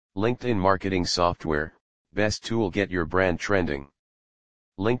LinkedIn marketing software, best tool get your brand trending.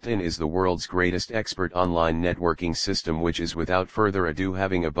 LinkedIn is the world's greatest expert online networking system, which is without further ado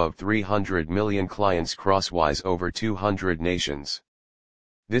having above 300 million clients crosswise over 200 nations.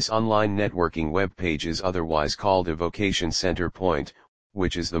 This online networking web page is otherwise called a vocation center point,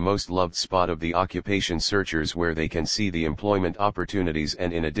 which is the most loved spot of the occupation searchers, where they can see the employment opportunities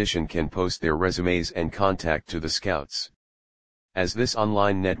and in addition can post their resumes and contact to the scouts. As this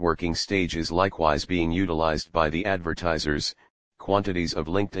online networking stage is likewise being utilized by the advertisers, quantities of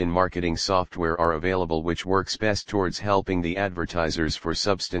LinkedIn marketing software are available which works best towards helping the advertisers for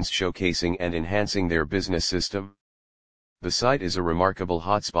substance showcasing and enhancing their business system. The site is a remarkable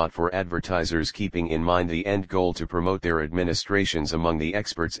hotspot for advertisers, keeping in mind the end goal to promote their administrations among the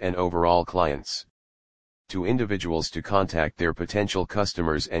experts and overall clients. To individuals to contact their potential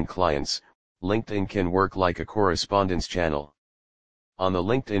customers and clients, LinkedIn can work like a correspondence channel. On the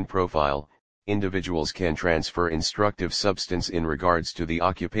LinkedIn profile, individuals can transfer instructive substance in regards to the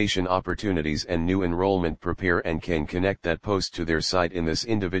occupation opportunities and new enrollment prepare and can connect that post to their site. In this,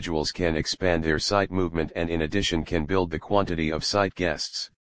 individuals can expand their site movement and in addition can build the quantity of site guests.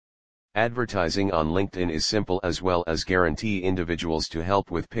 Advertising on LinkedIn is simple as well as guarantee individuals to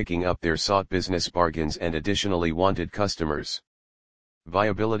help with picking up their sought business bargains and additionally wanted customers.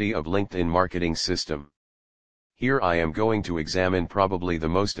 Viability of LinkedIn marketing system. Here I am going to examine probably the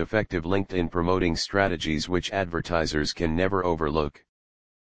most effective LinkedIn promoting strategies which advertisers can never overlook.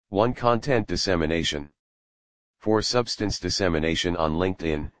 1. Content dissemination. For substance dissemination on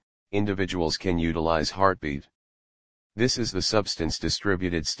LinkedIn, individuals can utilize Heartbeat. This is the substance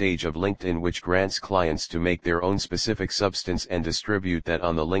distributed stage of LinkedIn which grants clients to make their own specific substance and distribute that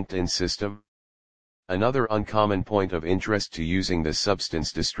on the LinkedIn system. Another uncommon point of interest to using the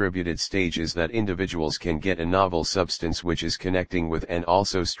substance distributed stage is that individuals can get a novel substance which is connecting with and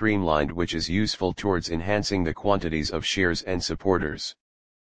also streamlined, which is useful towards enhancing the quantities of shares and supporters.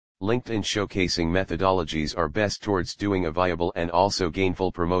 LinkedIn showcasing methodologies are best towards doing a viable and also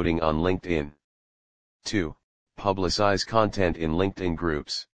gainful promoting on LinkedIn. 2. Publicize content in LinkedIn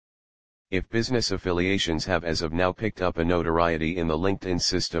groups. If business affiliations have as of now picked up a notoriety in the LinkedIn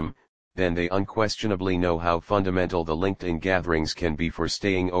system, then they unquestionably know how fundamental the LinkedIn gatherings can be for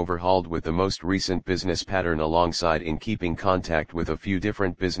staying overhauled with the most recent business pattern, alongside in keeping contact with a few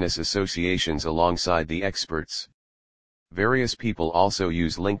different business associations alongside the experts. Various people also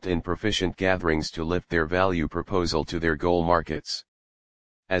use LinkedIn proficient gatherings to lift their value proposal to their goal markets.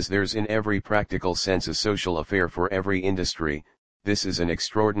 As there's in every practical sense a social affair for every industry, this is an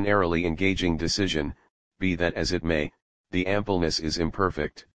extraordinarily engaging decision, be that as it may, the ampleness is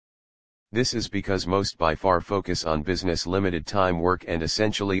imperfect. This is because most by far focus on business limited time work and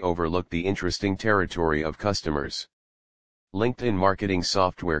essentially overlook the interesting territory of customers. LinkedIn marketing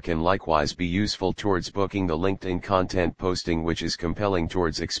software can likewise be useful towards booking the LinkedIn content posting which is compelling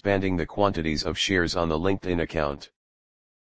towards expanding the quantities of shares on the LinkedIn account.